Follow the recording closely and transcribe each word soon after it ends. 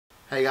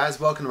Hey guys,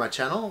 welcome to my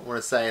channel. I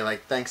want to say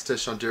thanks to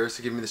Shonduras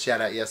for giving me the shout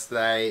out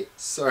yesterday.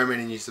 So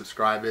many new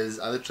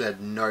subscribers. I literally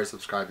had no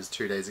subscribers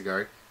 2 days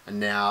ago and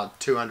now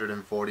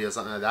 240 or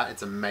something like that.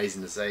 It's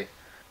amazing to see.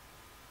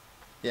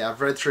 Yeah, I've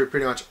read through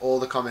pretty much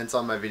all the comments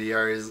on my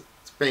videos.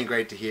 It's been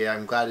great to hear.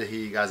 I'm glad to hear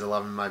you guys are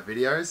loving my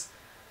videos.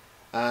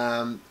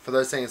 For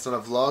those saying it's not a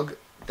vlog,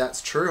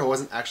 that's true. I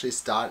wasn't actually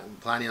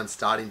planning on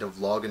starting to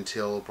vlog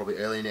until probably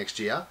early next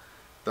year.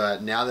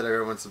 But now that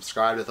everyone's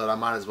subscribed, I thought I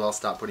might as well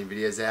start putting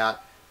videos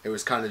out. It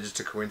was kind of just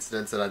a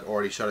coincidence that I'd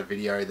already shot a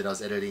video that I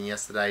was editing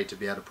yesterday to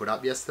be able to put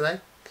up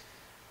yesterday.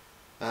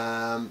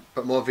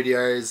 But more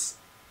videos,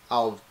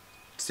 I'll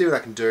see what I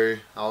can do.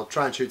 I'll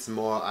try and shoot some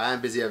more. I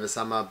am busy over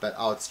summer, but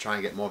I'll just try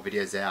and get more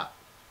videos out.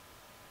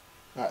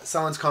 Alright,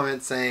 someone's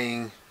comment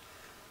saying,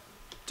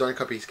 don't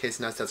copy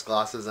Casey Neistat's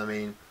glasses. I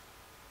mean,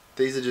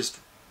 these are just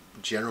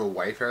general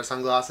Wayfarer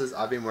sunglasses.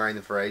 I've been wearing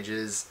them for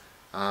ages.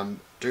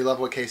 Do love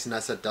what Casey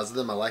Neistat does with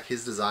them. I like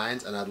his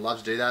designs and I'd love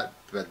to do that,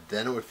 but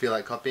then it would feel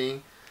like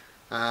copying.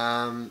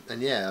 And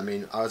yeah, I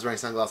mean, I was wearing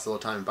sunglasses all the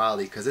time in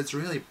Bali because it's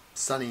really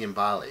sunny in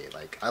Bali.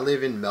 Like, I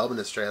live in Melbourne,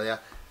 Australia.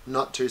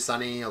 Not too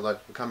sunny, although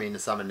we're coming into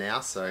summer now,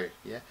 so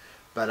yeah.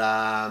 But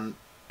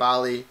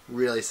Bali,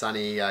 really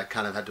sunny. I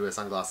kind of had to wear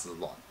sunglasses a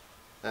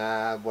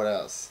lot. What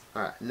else?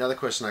 Alright, another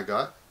question I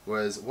got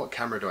was, what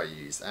camera do I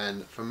use?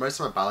 And for most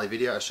of my Bali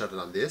video, I shot it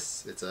on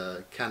this. It's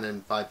a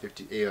Canon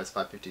EOS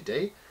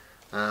 550D.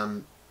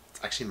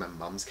 It's actually my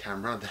mum's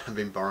camera that I've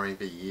been borrowing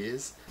for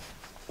years.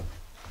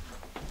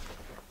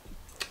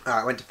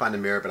 Alright, I went to find a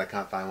mirror but I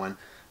can't find one.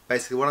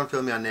 Basically what I'm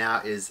filming on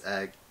now is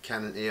a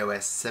Canon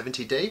EOS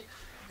 70D.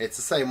 It's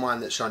the same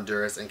one that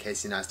Shonduras and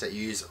Casey Neistat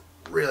use.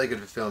 Really good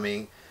for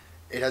filming.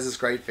 It has this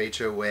great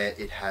feature where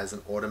it has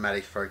an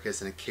automatic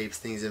focus and it keeps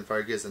things in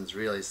focus and it's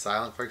really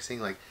silent focusing.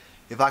 Like,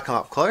 if I come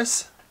up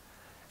close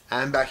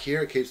and back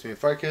here, it keeps me in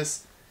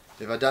focus.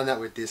 If I'd done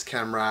that with this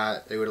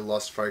camera, it would have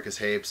lost focus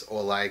heaps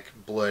or like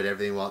blurred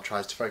everything while it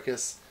tries to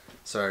focus.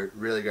 So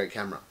really great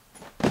camera.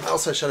 I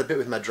also shot a bit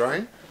with my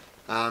drone.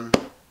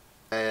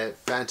 A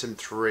Phantom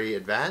 3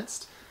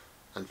 Advanced.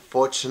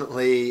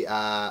 Unfortunately,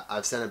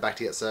 I've sent it back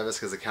to get service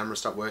because the camera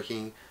stopped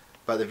working.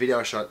 But the video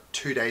I shot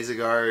 2 days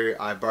ago,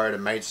 I borrowed a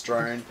mate's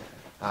drone,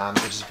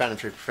 which is a Phantom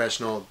 3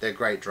 Professional. They're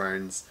great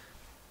drones.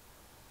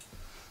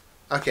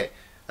 Okay,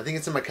 I think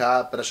it's in my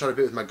car, but I shot a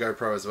bit with my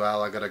GoPro as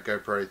well. I got a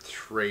GoPro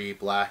 3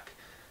 Black.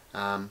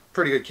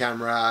 Pretty good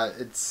camera.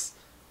 It's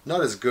not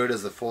as good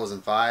as the 4s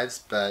and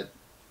 5s, but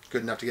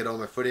good enough to get all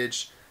my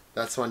footage.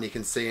 That's one you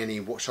can see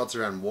any shots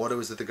around water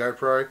was with the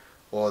GoPro,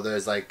 or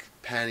those like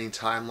panning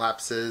time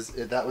lapses.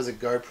 That was a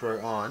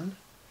GoPro on.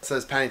 So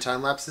those panning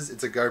time lapses,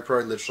 it's a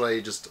GoPro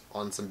literally just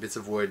on some bits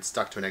of wood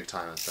stuck to an egg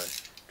timer. So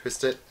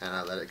twist it and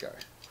I let it go.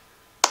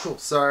 Cool.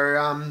 So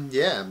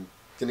yeah, I'm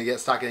gonna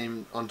start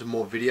getting onto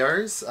more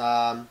videos.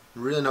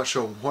 Really not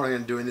sure what I'm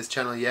gonna do in this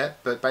channel yet,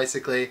 but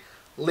basically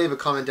leave a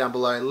comment down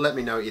below. Let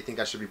me know what you think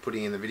I should be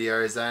putting in the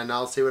videos, and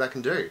I'll see what I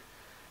can do.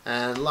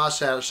 And last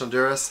shout out,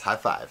 Shonduras, high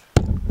five.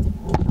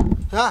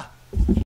 Ah!